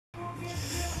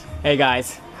Hey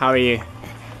guys, how are you?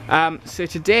 So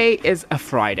today is a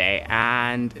Friday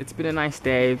and it's been a nice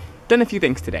day. Done a few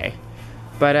things today.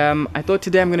 But I thought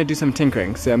today I'm going to do some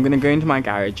tinkering. So I'm going to go into my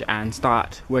garage and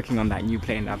start working on that new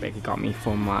plane that Becky got me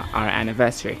for our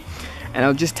anniversary. And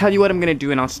I'll just tell you what I'm going to do,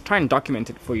 and I'll try and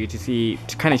document it for you to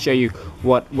kind of show you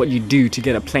what you do to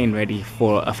get a plane ready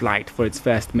for a flight, for its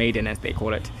first maiden as they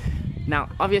call it. Now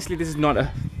obviously this is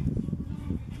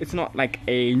it's not like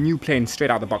a new plane straight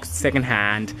out of the box, second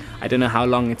hand. I don't know how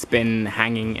long it's been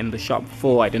hanging in the shop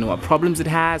for. I don't know what problems it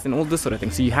has and all this sort of thing.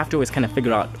 So you have to always kind of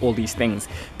figure out all these things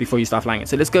before you start flying it.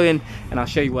 So let's go in and I'll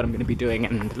show you what I'm going to be doing,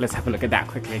 and let's have a look at that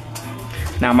quickly.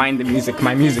 Now mind the music.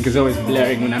 My music is always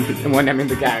blaring when I'm in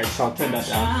the garage, so I'll turn that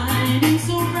down.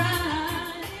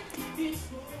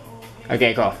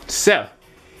 Okay, cool. So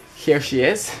here she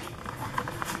is,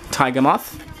 Tiger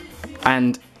Moth,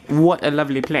 and what a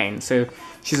lovely plane. So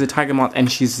she's a Tiger Moth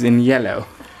and she's in yellow.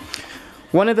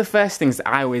 One of the first things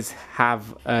I always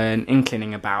have an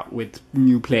inkling about with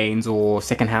new planes or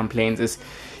second-hand planes is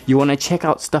you want to check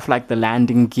out stuff like the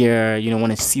landing gear. You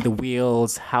want to see the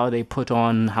wheels, how they put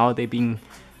on, how are they being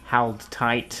held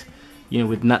tight,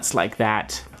 with nuts like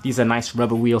that. These are nice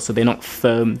rubber wheels, so they're not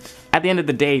foam. At the end of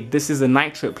the day, this is a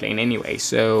Nitro plane anyway,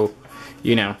 so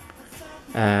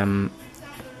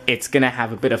it's gonna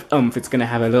have a bit of oomph, it's gonna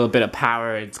have a little bit of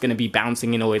power, it's gonna be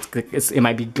bouncing, it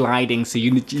might be gliding, so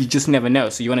you just never know,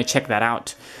 so you wanna check that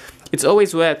out. It's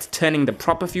always worth turning the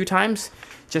prop a few times,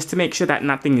 just to make sure that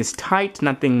nothing is tight,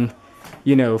 nothing,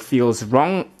 feels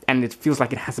wrong, and it feels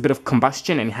like it has a bit of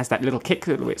combustion, and it has that little kick.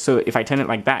 So if I turn it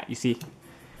like that, you see,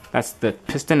 that's the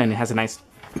piston, and it has a nice,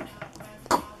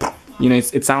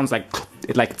 it sounds like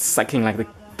it's sucking, like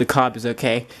the carb is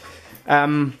okay.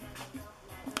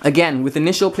 Again, with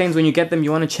initial planes, when you get them, you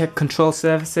want to check control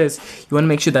surfaces. You want to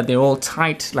make sure that they're all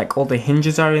tight, like all the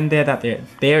hinges are in there, that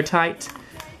they're tight.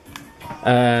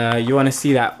 You want to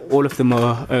see that all of them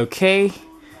are okay.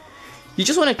 You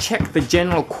just want to check the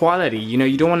general quality.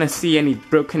 You don't want to see any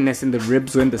brokenness in the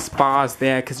ribs or in the spars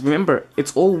there, because remember,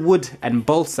 it's all wood and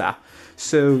balsa,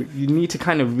 so you need to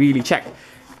kind of really check.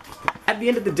 At the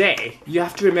end of the day, you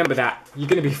have to remember that you're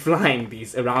going to be flying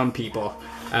these around people.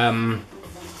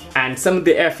 And some of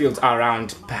the airfields are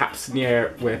around, perhaps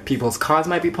near where people's cars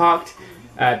might be parked.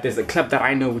 There's a club that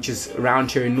I know which is around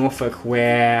here in Norfolk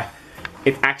where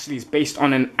it actually is based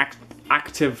on an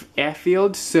active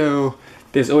airfield. So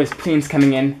there's always planes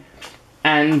coming in,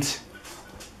 and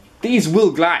these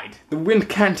will glide. The wind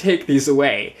can't take these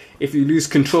away if you lose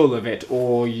control of it,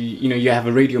 or you have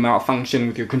a radio malfunction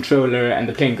with your controller and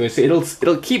the plane goes. So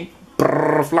it'll keep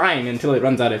flying until it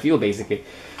runs out of fuel, basically.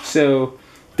 So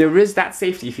there is that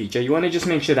safety feature. You want to just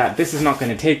make sure that this is not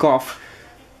going to take off,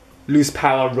 lose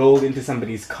power, roll into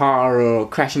somebody's car, or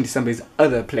crash into somebody's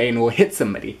other plane, or hit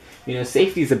somebody.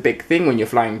 Safety is a big thing when you're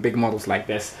flying big models like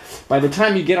this. By the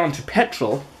time you get onto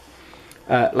petrol,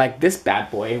 like this bad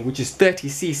boy, which is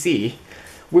 30cc,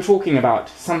 we're talking about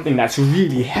something that's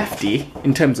really hefty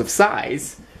in terms of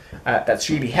size.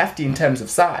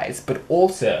 But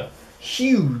also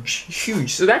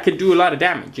huge. So that could do a lot of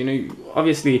damage.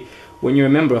 Obviously, when you're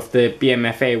a member of the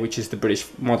BMFA, which is the British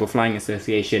Model Flying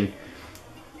Association,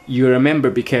 you're a member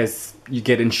because you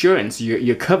get insurance,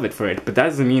 you're covered for it. But that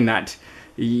doesn't mean that,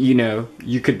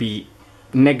 you could be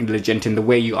negligent in the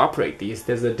way you operate these.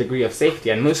 There's a degree of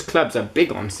safety, and most clubs are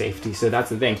big on safety, so that's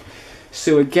the thing.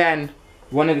 So again,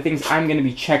 one of the things I'm going to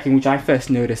be checking, which I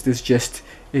first noticed, is just,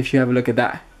 if you have a look at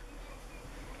that,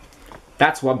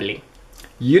 that's wobbly.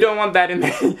 You don't want that in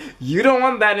the, you don't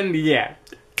want that in the air.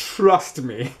 Trust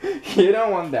me, you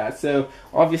don't want that. So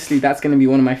obviously that's going to be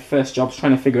one of my first jobs,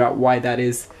 trying to figure out why that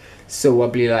is so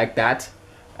wobbly like that.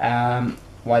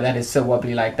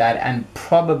 And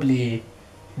probably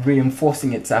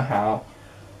reinforcing it somehow,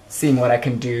 seeing what I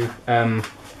can do, and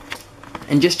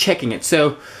just checking it.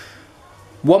 So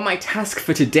what my task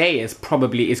for today is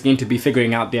going to be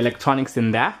figuring out the electronics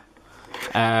in there.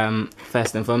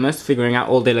 First and foremost, figuring out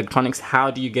all the electronics.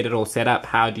 How do you get it all set up?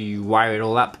 How do you wire it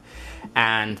all up?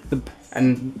 And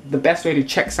the best way to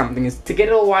check something is to get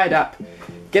it all wired up,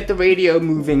 get the radio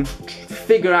moving,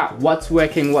 figure out what's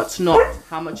working, what's not,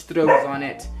 how much throw is on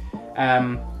it,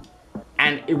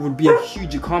 and it would be a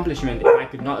huge accomplishment if I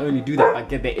could not only do that but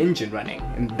get the engine running,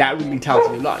 and that really tells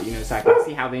me a lot, so I can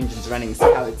see how the engine's running,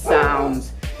 see how it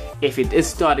sounds, if it is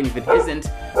starting, if it isn't,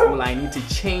 will I need to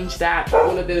change that?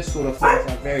 All of those sort of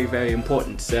things are very, very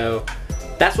important. So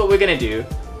that's what we're gonna do,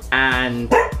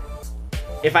 and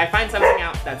if I find something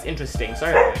out that's interesting,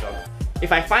 sorry about my dog.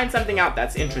 If I find something out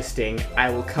that's interesting, I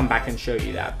will come back and show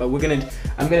you that. But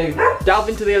I'm gonna delve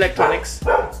into the electronics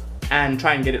and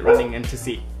try and get it running and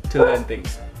to learn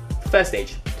things. First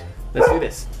stage. let's do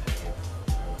this.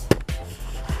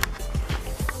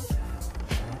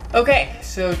 Okay,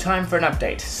 so time for an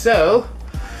update. So,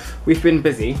 we've been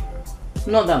busy.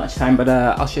 Not that much time, but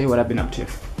I'll show you what I've been up to.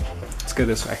 Let's go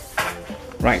this way.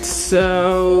 Right,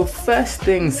 so first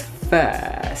things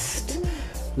first,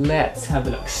 let's have a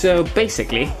look. So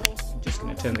basically, I'm just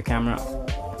gonna turn the camera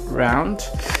around.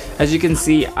 As you can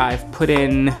see, I've put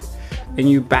in a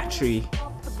new battery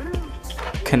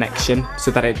connection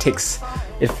so that it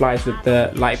flies with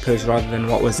the LiPos rather than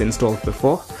what was installed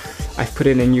before. I've put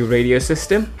in a new radio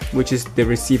system, which is the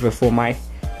receiver for my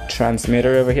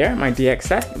transmitter over here, my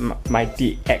DX6.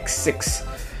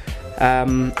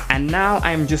 And now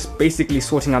I'm just basically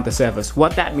sorting out the servos.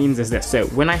 What that means is this. So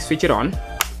when I switch it on,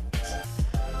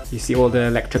 you see all the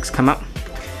electrics come up.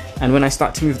 And when I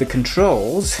start to move the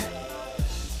controls,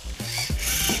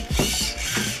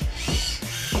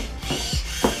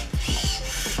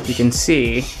 you can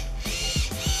see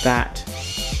that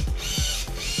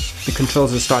the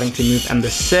controls are starting to move and the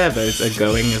servos are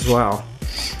going as well.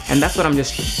 And that's what I'm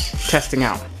just testing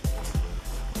out.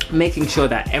 Making sure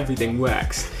that everything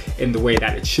works in the way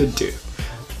that it should do.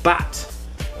 But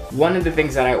one of the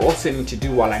things that I also need to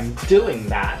do while I'm doing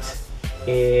that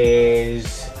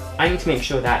is I need to make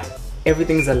sure that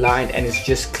everything's aligned and it's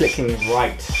just clicking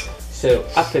right. So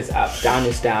up is up, down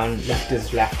is down, left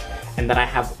is left, and that I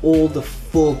have all the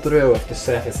full throw of the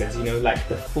surfaces, you know, like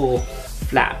the full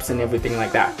flaps and everything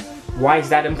like that. Why is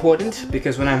that important?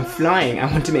 Because when I'm flying, I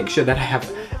want to make sure that I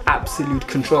have absolute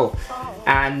control.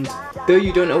 And though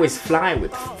you don't always fly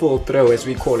with full throw, as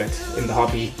we call it in the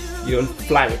hobby, you don't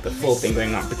fly with the full thing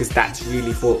going on because that's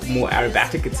really for more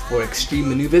aerobatic, it's for extreme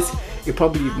maneuvers. It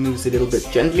probably moves a little bit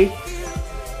gently.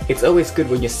 It's always good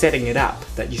when you're setting it up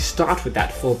that you start with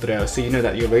that full throw so you know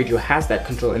that your radio has that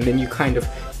control, and then you kind of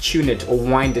tune it or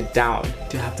wind it down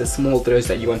to have the small throws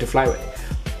that you want to fly with.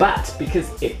 But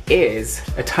because it is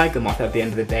a Tiger Moth at the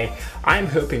end of the day, I'm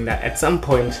hoping that at some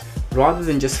point, rather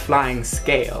than just flying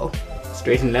scale,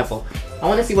 straight and level, I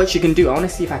want to see what she can do. I want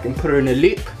to see if I can put her in a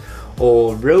loop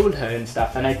or roll her and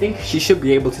stuff, and I think she should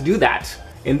be able to do that.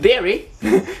 In theory,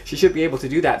 she should be able to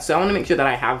do that. So I want to make sure that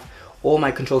I have all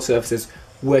my control surfaces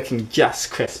working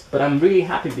just crisp. But I'm really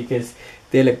happy because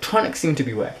the electronics seem to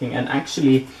be working, and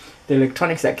actually the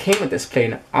electronics that came with this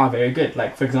plane are very good.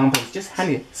 Like for example, it's just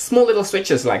handy, small little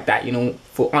switches like that, you know,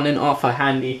 for on and off are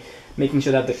handy, making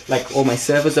sure that like all my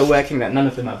servos are working, that none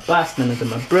of them are bust, none of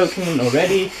them are broken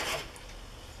already.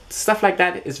 Stuff like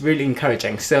that is really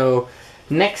encouraging. So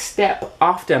next step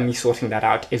after me sorting that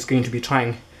out is going to be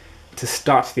trying to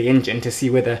start the engine to see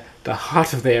whether the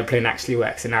heart of the airplane actually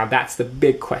works. And now that's the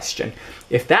big question.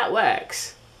 If that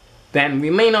works, then we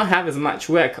may not have as much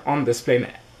work on this plane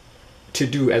to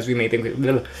do as we may think.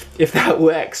 If that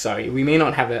works, sorry, we may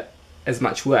not have as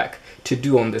much work to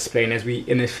do on this plane as we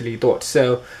initially thought.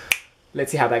 So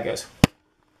let's see how that goes.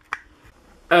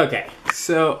 Okay,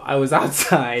 so I was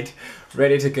outside,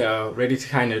 ready to go, ready to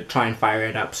kind of try and fire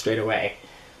it up straight away.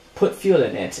 Put fuel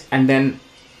in it, and then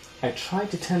I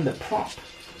tried to turn the prop,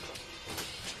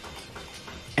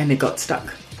 and it got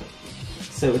stuck.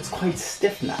 So it's quite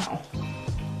stiff now,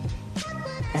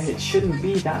 and it shouldn't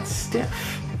be that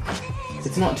stiff.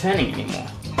 It's not turning anymore,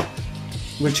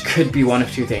 which could be one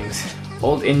of two things.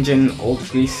 Old engine, old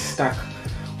grease stuck,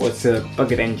 or it's a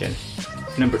buggered engine.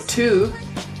 Number two,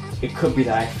 it could be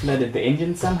that I flooded the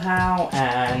engine somehow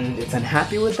and it's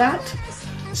unhappy with that.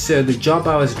 So the job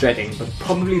I was dreading, but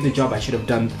probably the job I should have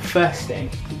done first thing,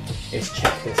 is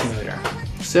check this motor.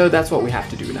 So that's what we have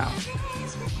to do now.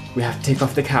 We have to take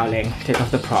off the cowling, take off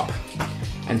the prop,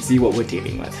 and see what we're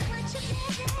dealing with.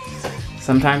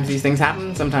 Sometimes these things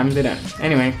happen, sometimes they don't.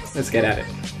 Anyway, let's get at it.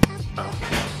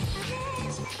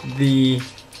 The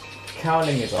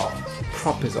cowling is off,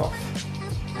 prop is off,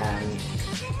 and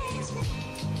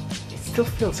it still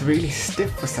feels really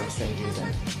stiff for some strange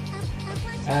reason.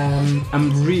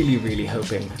 I'm really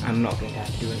hoping I'm not going to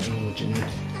have to do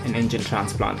an engine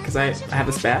transplant, because I have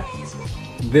a spare.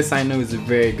 This I know is a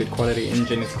very good quality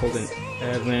engine. It's called an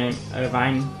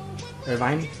Irvine.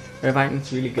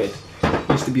 It's really good.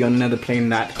 Used to be on another plane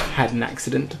that had an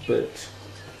accident, but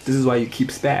this is why you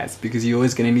keep spares, because you're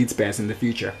always going to need spares in the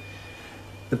future.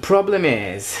 The problem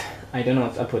is, I don't know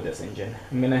what's up with this engine.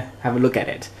 I'm going to have a look at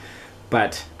it,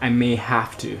 but I may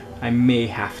have to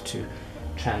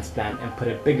transplant and put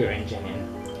a bigger engine in,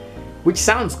 which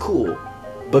sounds cool,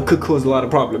 but could cause a lot of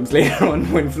problems later on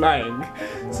when flying.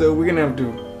 So we're gonna have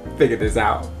to figure this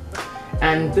out.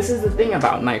 And this is the thing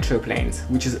about nitro planes,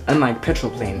 which is unlike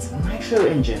petrol planes. Nitro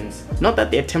engines, not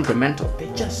that they're temperamental,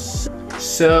 they just...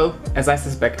 So, as I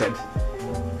suspected,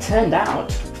 turned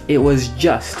out it was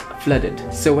just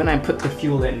flooded. So when I put the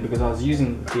fuel in, because I was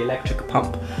using the electric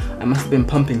pump, I must have been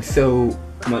pumping so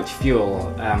much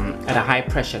fuel at a high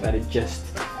pressure that it just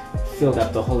filled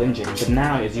up the whole engine. But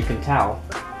now, as you can tell,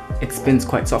 it spins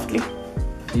quite softly.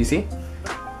 You see?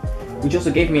 Which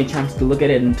also gave me a chance to look at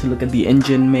it and to look at the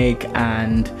engine make,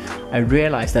 and I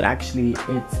realized that actually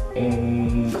it's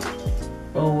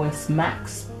a OS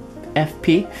Max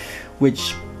FP,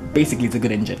 which basically is a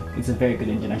good engine. It's a very good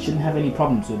engine. I shouldn't have any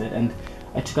problems with it. And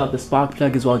I took out the spark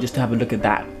plug as well just to have a look at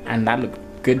that, and that looked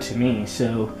good to me.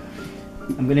 So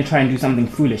I'm gonna try and do something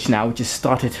foolish now, which is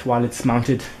start it while it's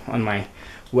mounted on my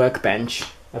workbench.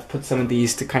 I've put some of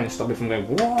these to kind of stop it from going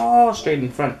whoa, straight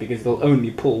in front, because they'll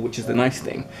only pull, which is the nice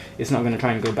thing. It's not going to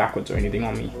try and go backwards or anything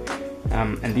on me.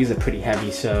 And these are pretty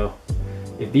heavy, so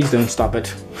if these don't stop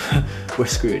it, we're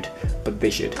screwed. But they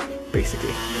should,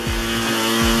 basically.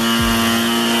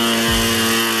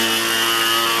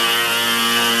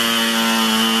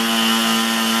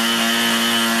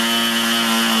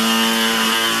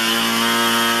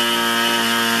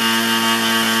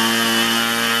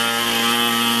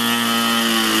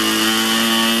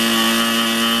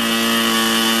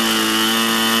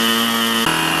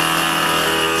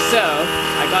 So,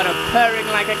 I got her purring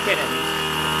like a kitten.